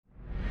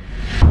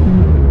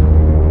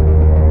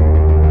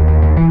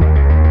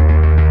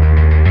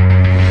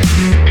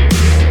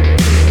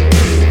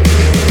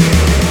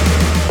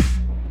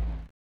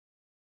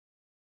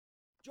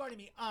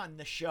on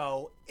the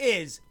show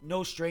is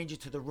No Stranger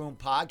to the Room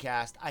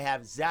podcast. I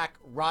have Zach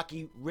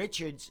Rocky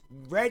Richards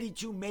ready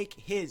to make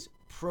his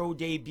pro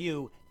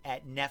debut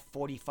at NEF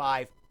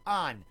 45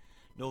 on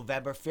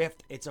November 5th.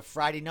 It's a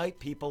Friday night,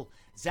 people.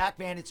 Zach,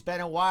 man, it's been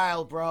a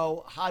while,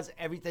 bro. How's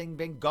everything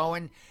been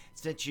going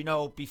since,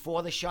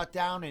 before the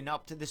shutdown and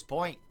up to this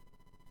point?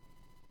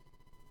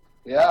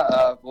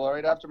 Yeah, well,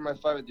 right after my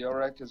fight with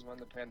Yorek is when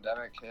the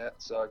pandemic hit,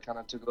 so I kind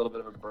of took a little bit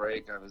of a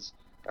break.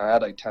 I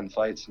had like 10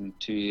 fights in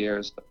 2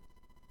 years.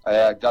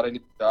 I got a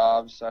new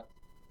job, so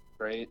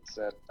great.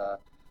 And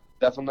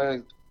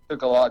definitely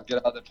took a lot to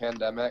get out of the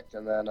pandemic,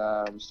 and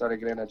then started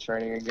getting into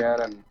training again.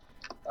 And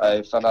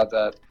I found out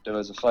that there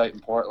was a fight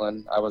in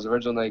Portland. I was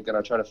originally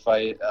going to try to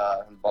fight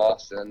in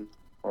Boston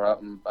or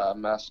out in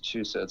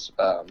Massachusetts.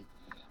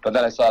 But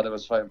then I saw there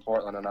was a fight in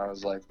Portland, and I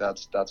was like,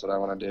 that's what I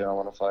want to do. I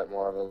want to fight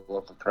more of a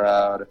local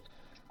crowd.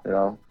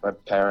 My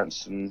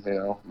parents and,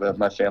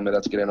 my family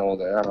that's getting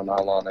older. I don't know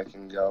how long they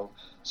can go.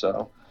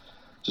 So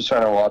just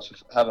trying to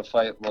have a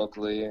fight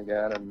locally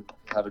again and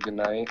have a good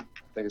night.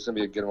 I think it's going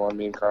to be a good one.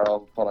 Me and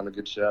Carl put on a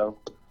good show.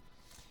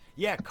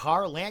 Yeah,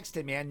 Carl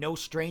Langston, man, no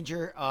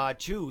stranger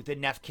to the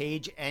NEF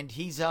cage, and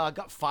he's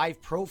got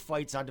 5 pro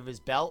fights under his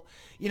belt.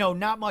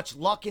 Not much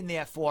luck in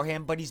there for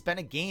him, but he's been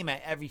a game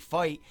at every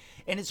fight,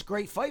 and it's a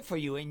great fight for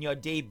you in your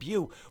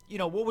debut.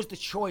 What was the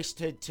choice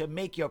to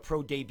make your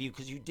pro debut?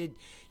 Because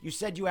you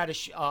said you had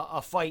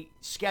a fight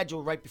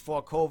scheduled right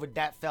before COVID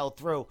that fell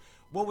through.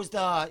 What was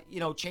the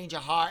change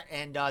of heart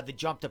and the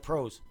jump to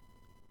pros?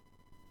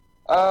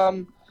 I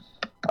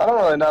don't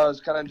really know. It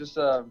was kind of just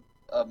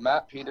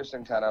Matt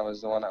Peterson kind of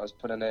was the one that was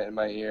putting it in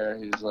my ear.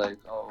 He was like,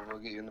 "Oh, we'll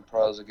get you in the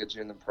pros. We'll get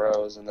you in the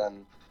pros." And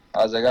then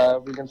I was like,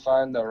 "If we can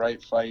find the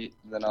right fight,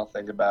 then I'll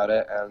think about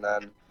it." And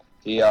then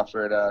he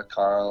offered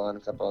Carl and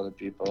a couple other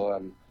people,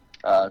 and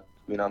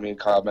me and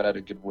Carl met at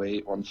a good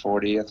weight,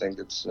 140. I think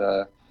it's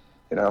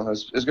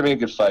it's gonna be a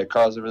good fight.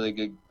 Carl's a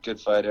really good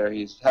fighter.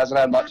 He hasn't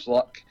had much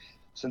luck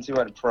since he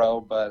went pro,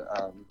 but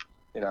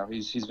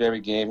he's very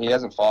game. He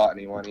hasn't fought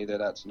anyone either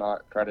that's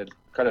not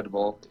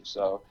creditable.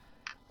 So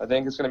I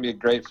think it's going to be a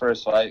great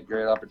first fight,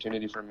 great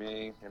opportunity for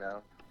me.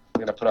 I'm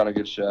going to put on a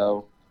good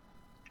show.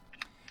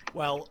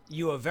 Well,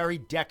 you are a very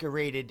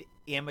decorated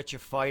amateur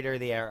fighter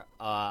there.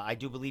 I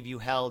do believe you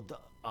held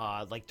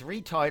like 3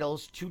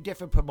 titles, 2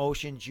 different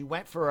promotions. You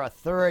went for a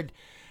third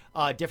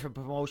different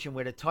promotion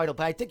with a title,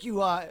 but I think you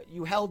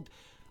held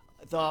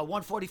the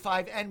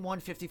 145 and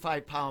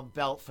 155 pound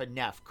belt for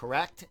NEF,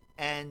 correct?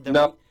 And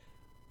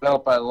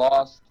Nope, I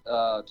lost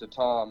to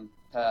Tom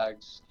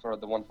Pags for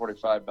the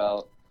 145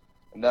 belt.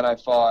 And then I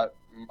fought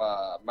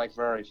Mike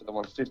Murray for the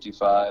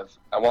 155.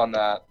 I won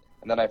that.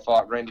 And then I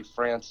fought Randy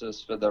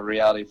Francis for the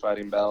reality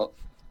fighting belt,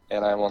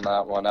 and I won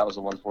that one. That was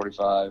a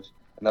 145.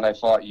 And then I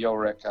fought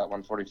Yorek at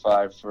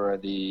 145 for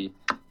the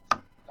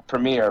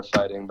premier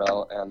fighting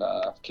belt, and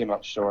came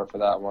up short for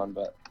that one.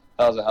 But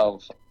that was a hell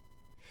of a fight.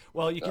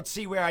 Well, you can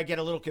see where I get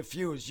a little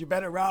confused. You've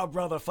been around,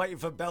 brother, fighting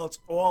for belts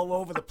all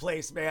over the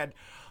place, man.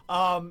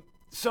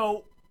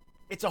 So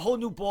it's a whole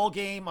new ball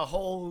game, a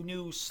whole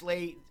new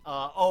slate.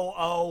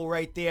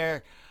 Right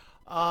there.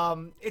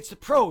 It's the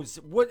pros.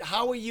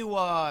 How are you,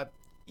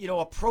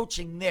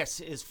 approaching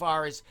this as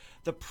far as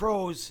the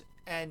pros,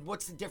 and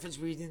what's the difference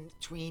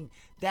between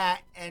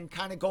that and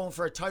kind of going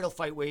for a title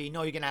fight where you're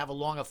going to have a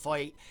longer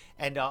fight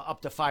and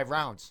up to 5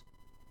 rounds?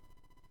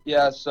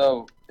 Yeah,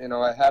 so,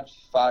 I had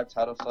 5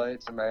 title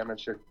fights in my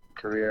amateur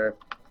career,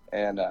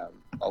 and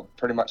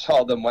pretty much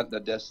all of them went the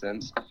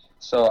distance.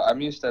 So I'm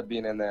used to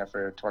being in there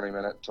for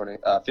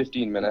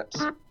 15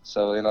 minutes.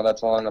 So,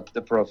 that's how long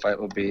the pro fight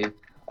will be.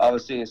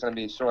 Obviously, it's going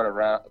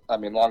to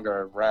be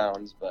longer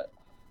rounds, but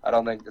I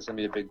don't think it's going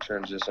to be a big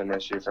transition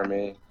issue for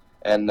me.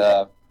 And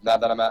now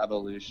that I'm at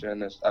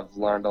Evolution, I've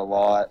learned a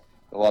lot.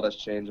 A lot has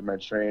changed in my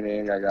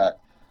training. I got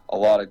a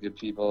lot of good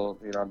people,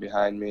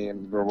 behind me,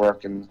 and we're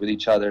working with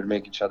each other to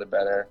make each other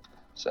better.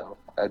 So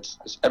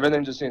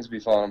everything just seems to be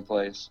falling in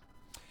place.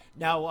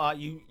 Now,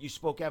 you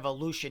spoke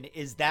Evolution.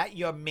 Is that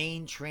your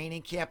main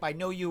training camp? I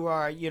know you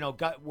are,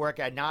 got work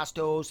at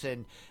Nostos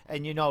and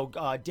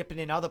dipping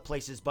in other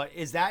places, but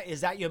is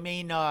that your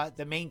main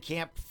the main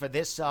camp for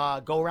this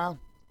go round?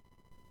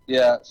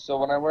 Yeah. So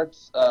when I worked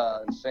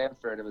in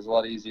Sanford, it was a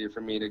lot easier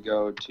for me to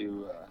go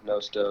to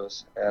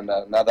Nostos, and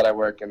now that I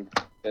work in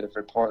the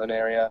Biddeford, Portland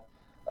area,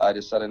 I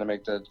decided to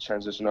make the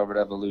transition over to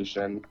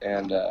Evolution,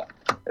 and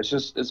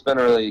it's been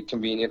really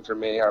convenient for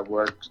me. I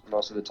work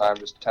most of the time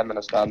just 10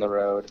 minutes down the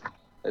road.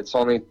 It's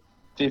only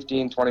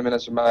 15-20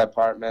 minutes from my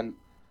apartment.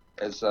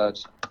 It's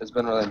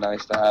been really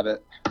nice to have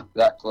it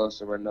that close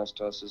to where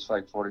Nostos is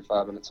like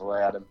 45 minutes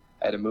away. I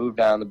had to move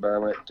down to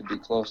Berwick to be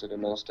closer to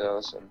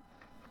Nostos, and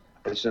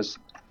it's just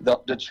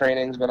the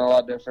training's been a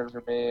lot different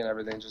for me, and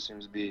everything just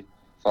seems to be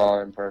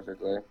falling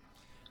perfectly.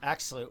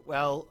 Excellent.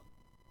 Well,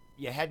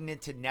 you're heading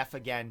into NEF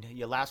again.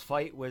 Your last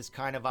fight was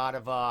kind of out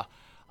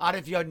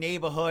of your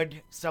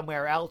neighborhood,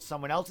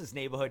 someone else's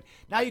neighborhood.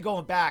 Now you're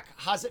going back.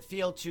 How's it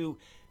feel to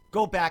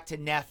go back to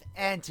NEF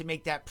and to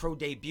make that pro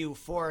debut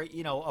for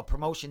a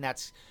promotion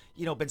that's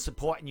been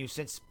supporting you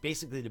since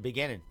basically the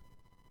beginning?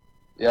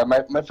 Yeah,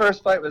 my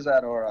first fight was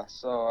at Aura,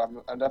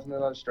 so I'm definitely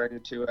not a stranger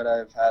to it.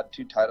 I've had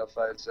 2 title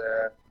fights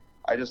there.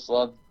 I just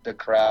love the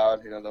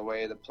crowd, the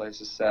way the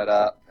place is set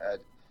up.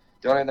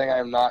 The only thing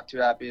I'm not too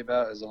happy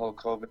about is the whole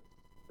COVID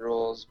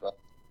rules, but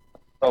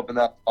hoping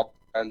that all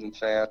friends and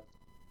fans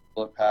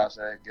look past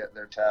it, get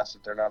their tests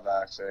if they're not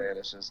vaccinated.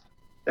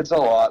 It's a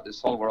lot.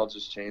 This whole world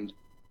just changed.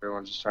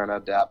 Everyone's just trying to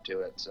adapt to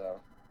it.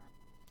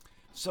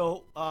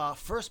 So,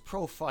 first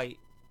pro fight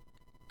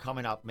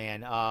coming up,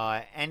 man.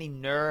 Any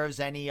nerves?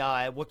 Any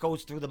what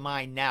goes through the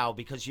mind now?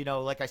 Because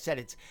like I said,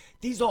 it's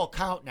these all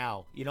count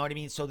now. You know what I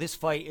mean? So this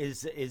fight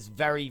is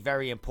very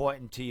very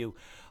important to you.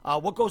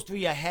 What goes through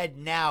your head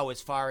now, as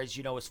far as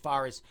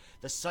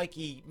the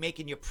psyche,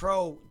 making your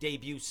pro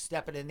debut,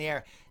 stepping in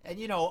there, and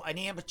an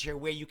amateur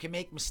where you can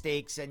make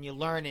mistakes and you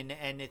learn,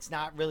 and it's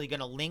not really going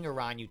to linger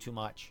on you too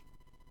much.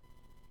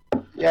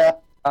 Yeah.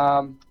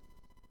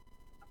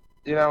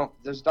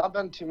 There's not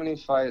been too many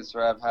fights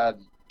where I've had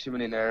too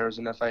many nerves,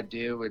 and if I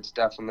do, it's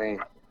definitely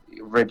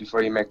right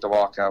before you make the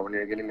walkout when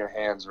you're getting your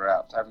hands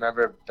wrapped. I've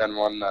never been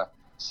one to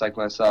psych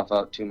myself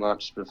out too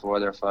much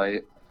before their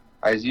fight.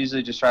 I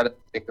usually just try to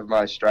think of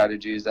my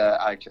strategies that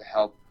I could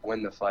help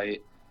win the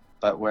fight,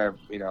 but where,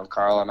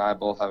 Carl and I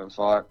both haven't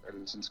fought,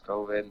 and since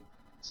COVID,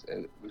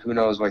 who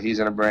knows what he's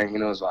going to bring, who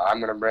knows what I'm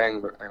going to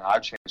bring, but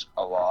I've changed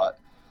a lot.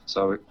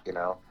 So,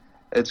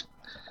 it's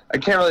I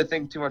can't really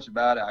think too much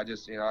about it. I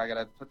just, I got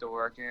to put the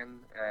work in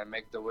and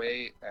make the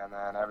weight, and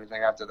then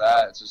everything after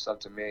that, it's just up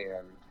to me.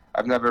 And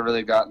I've never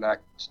really gotten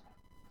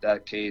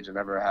that cage. I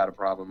never had a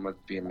problem with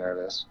being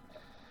nervous.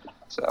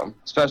 So,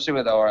 especially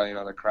with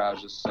Aura, the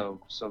crowd's just so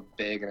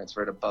big, and it's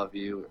right above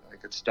you.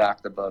 Like, it's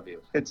stacked above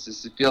you. It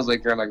feels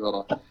like you're in like a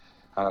little,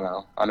 I don't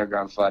know,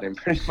 underground fighting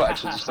pretty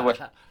much. It's just the way.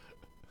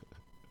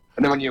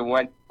 And then when you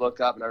look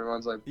up and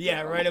everyone's like,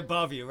 yeah, right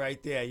above you,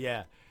 right there,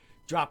 yeah.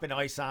 Dropping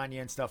ice on you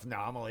and stuff. No,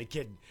 I'm only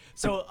kidding.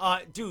 So,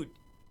 dude,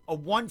 a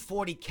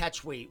 140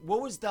 catch weight.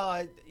 What was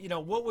the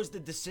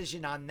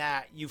decision on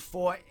that? You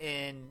fought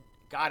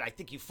I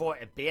think you fought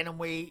at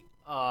bantamweight,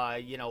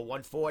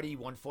 140,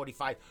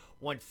 145,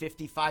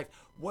 155.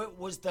 What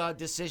was the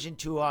decision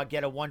to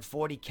get a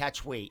 140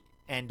 catch weight?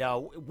 And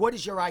what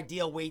is your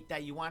ideal weight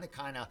that you want to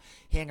kind of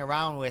hang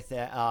around with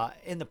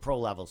in the pro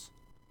levels?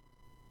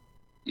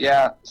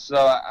 Yeah, so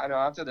I know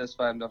after this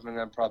fight, I'm definitely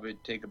going to probably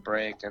take a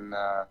break and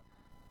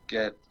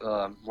get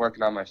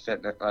working on my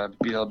fitness,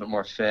 be a little bit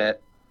more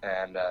fit,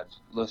 and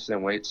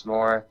lifting weights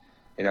more.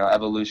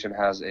 Evolution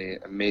has a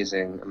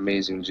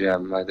amazing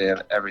gym. Like, they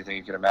have everything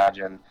you can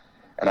imagine,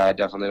 and I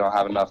definitely don't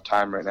have enough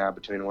time right now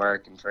between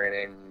work and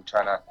training and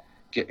trying to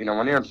get.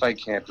 When you're in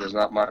fight camp, there's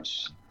not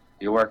much.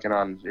 You're working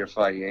on your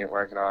fight. You ain't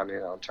working on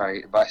trying to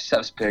get your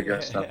biceps bigger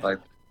and stuff like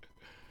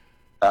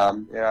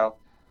that.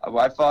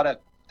 I fought at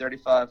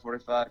 35,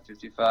 45,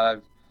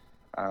 55.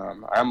 I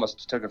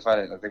almost took a fight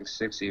at, I think,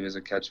 60 as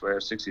a catch weight, or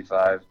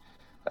 65.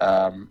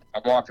 I'm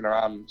walking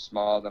around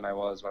smaller than I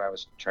was when I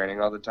was training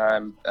all the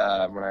time,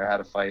 when I had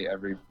a fight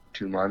every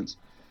 2 months.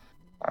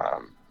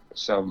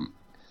 So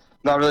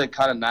not really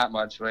cutting that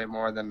much weight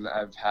more than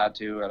I've had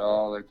to at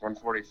all. Like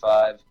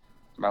 145,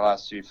 my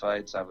last 2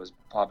 fights, I was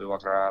probably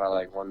walking around at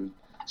like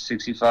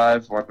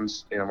 165,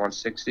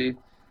 160.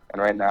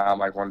 And right now I'm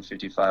like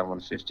 155,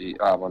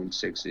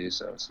 160.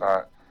 So it's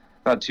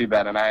not too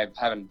bad. And I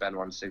haven't been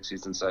 160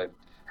 since I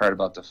heard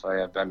about the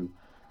fight. I've been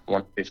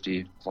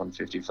 150,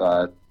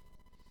 155.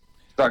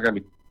 It's not going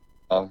to be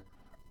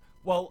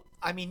Well,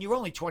 I mean, you're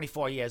only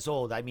 24 years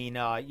old. I mean,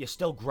 you're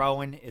still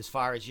growing as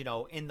far as,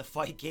 in the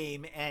fight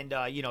game. And,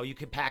 you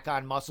can pack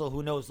on muscle.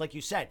 Who knows? Like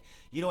you said,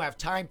 you don't have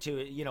time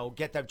to,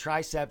 get them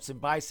triceps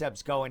and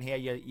biceps going here,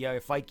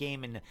 your fight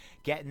game and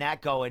getting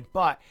that going.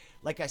 But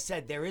like I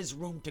said, there is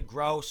room to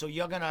grow. So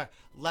you're going to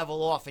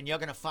level off and you're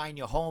going to find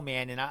your home,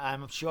 man. And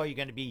I'm sure you're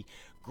going to be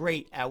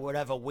great at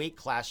whatever weight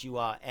class you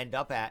end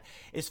up at.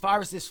 As far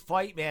as this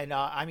fight, man,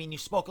 I mean, you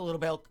spoke a little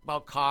bit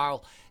about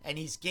Carl and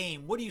his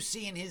game. What do you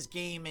see in his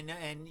game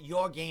and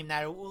your game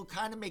that will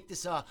kind of make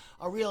this a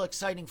real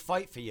exciting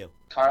fight for you?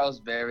 Carl's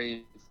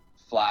very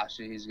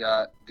flashy. He's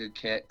got good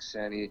kicks,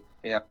 and he's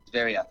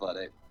very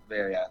athletic.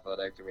 Very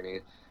athletic. I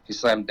mean, he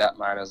slammed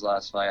Detmar in his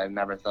last fight. I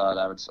never thought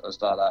I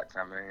saw that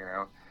coming.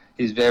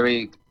 He's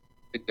very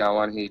good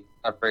going. He's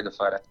not afraid to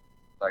fight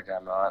like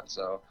I'm not.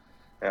 So,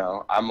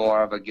 I'm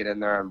more of a get in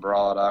there and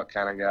brawl it out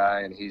kind of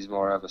guy, and he's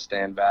more of a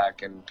stand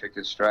back and pick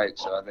his strike.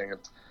 So I think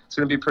it's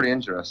going to be pretty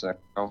interesting.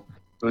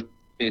 Who's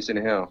facing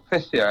who?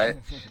 Yeah, right?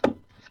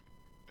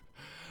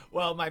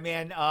 Well, my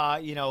man,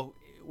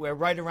 we're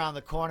right around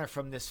the corner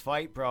from this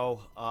fight,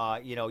 bro.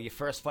 Your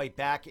first fight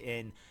back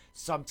in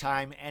some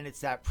time, and it's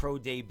that pro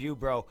debut,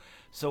 bro.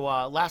 So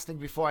last thing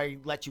before I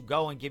let you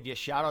go and give you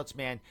shout outs,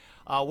 man,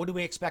 what do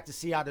we expect to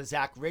see out of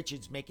Zach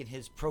Richards making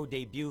his pro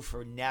debut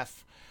for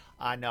NEF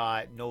on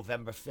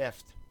November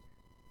 5th?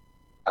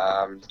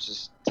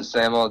 Just the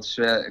same old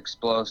shit,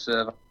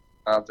 explosive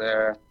out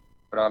there,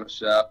 put on a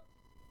show,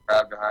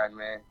 crowd behind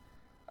me.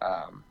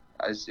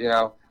 I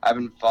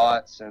haven't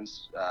fought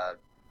since I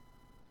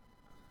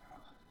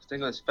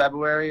think it was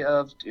February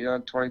of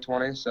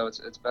 2020, so it's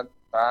been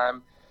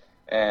time,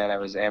 and I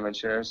was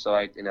amateur, so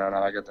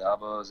now I got the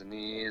elbows and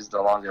knees,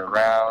 the longer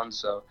round,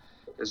 so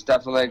it's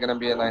definitely going to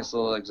be a nice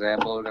little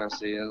example. We're going to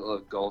see a little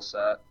goal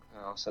set,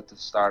 set the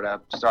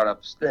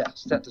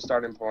set the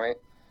starting point.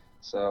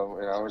 So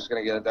we're just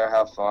going to get it there,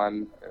 have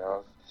fun,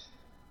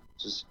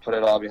 just put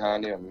it all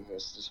behind you, and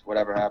it's just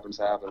whatever happens,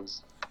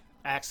 happens.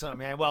 Excellent,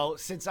 man. Well,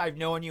 since I've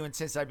known you and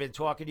since I've been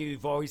talking to you,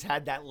 you've always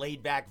had that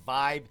laid back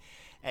vibe,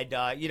 and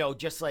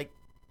just like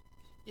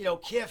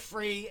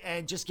carefree,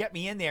 and just get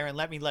me in there and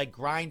let me like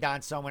grind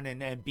on someone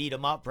and beat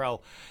them up,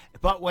 bro.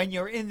 But when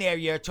you're in there,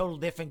 you're a total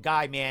different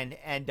guy, man.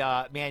 And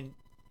man,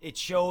 it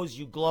shows.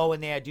 You glow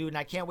in there, dude. And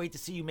I can't wait to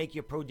see you make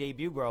your pro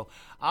debut, bro.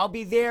 I'll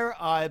be there.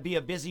 It'll be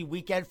a busy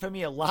weekend for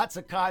me. Lots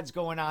of cards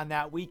going on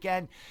that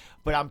weekend.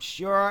 But I'm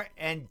sure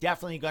and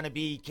definitely going to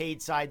be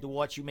cage side to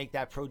watch you make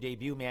that pro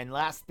debut, man.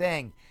 Last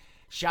thing,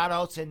 shout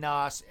outs and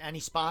any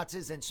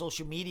sponsors and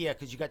social media,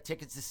 because you got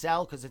tickets to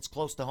sell because it's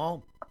close to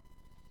home.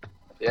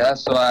 Yeah,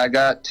 so I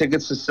got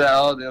tickets to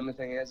sell. The only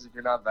thing is, if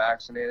you're not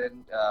vaccinated,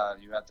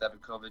 you have to have a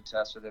COVID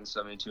test within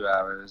 72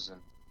 hours.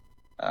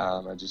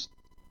 And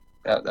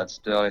that's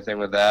the only thing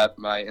with that.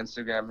 My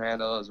Instagram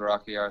handle is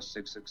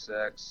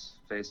RockyR666.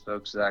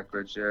 Facebook, Zach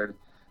Richard.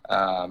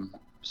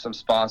 Some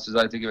sponsors I'd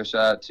like to give a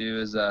shout out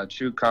to is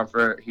True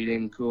Comfort Heating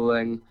and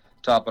Cooling,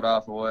 Top It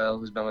Off Oil,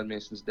 who's been with me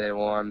since day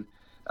one.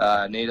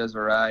 Natives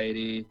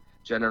Variety,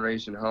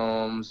 Generation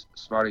Homes,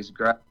 Smarties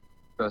Grass,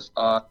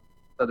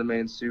 Southern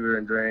Maine Sewer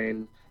and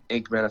Drain,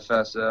 Ink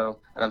Manifesto,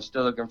 and I'm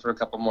still looking for a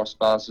couple more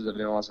sponsors if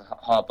anyone wants to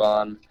hop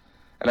on.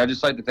 And I'd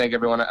just like to thank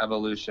everyone at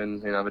Evolution,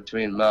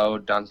 between Mo,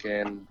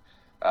 Duncan,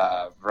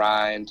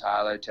 Ryan,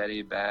 Tyler,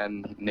 Teddy,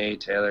 Ben, Nate,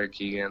 Taylor,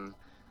 Keegan,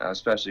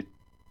 especially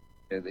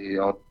the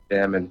owns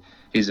him, and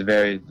he's a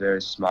very,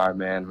 very smart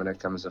man when it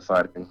comes to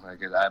fighting. Like,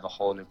 I have a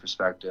whole new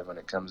perspective when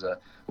it comes to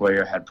where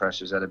your head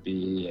pressure's got to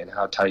be and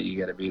how tight you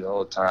got to be the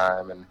whole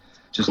time, and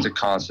just the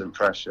constant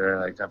pressure.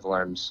 Like, I've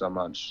learned so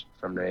much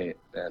from Nate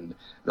and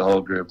the whole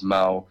group.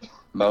 Mo,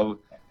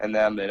 and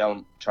them, they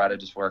don't try to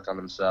just work on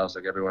themselves.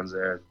 Like, everyone's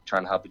there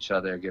trying to help each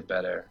other get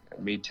better.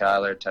 And me,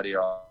 Tyler, Teddy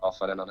are all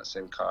fighting on the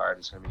same card.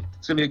 It's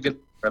gonna be a good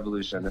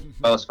revolution.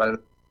 Both fighting,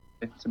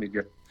 it's gonna be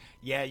good.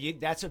 Yeah,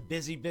 that's a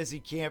busy,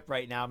 busy camp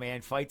right now, man.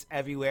 Fights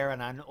everywhere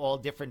and on all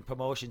different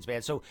promotions,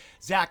 man. So,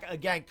 Zach,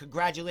 again,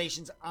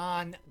 congratulations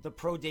on the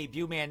pro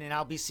debut, man. And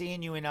I'll be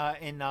seeing you in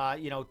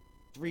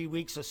 3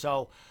 weeks or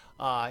so,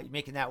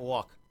 making that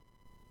walk.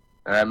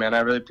 All right, man.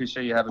 I really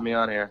appreciate you having me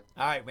on here.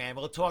 All right, man.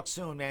 We'll talk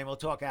soon, man. We'll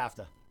talk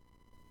after.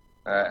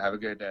 All right. Have a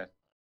good day.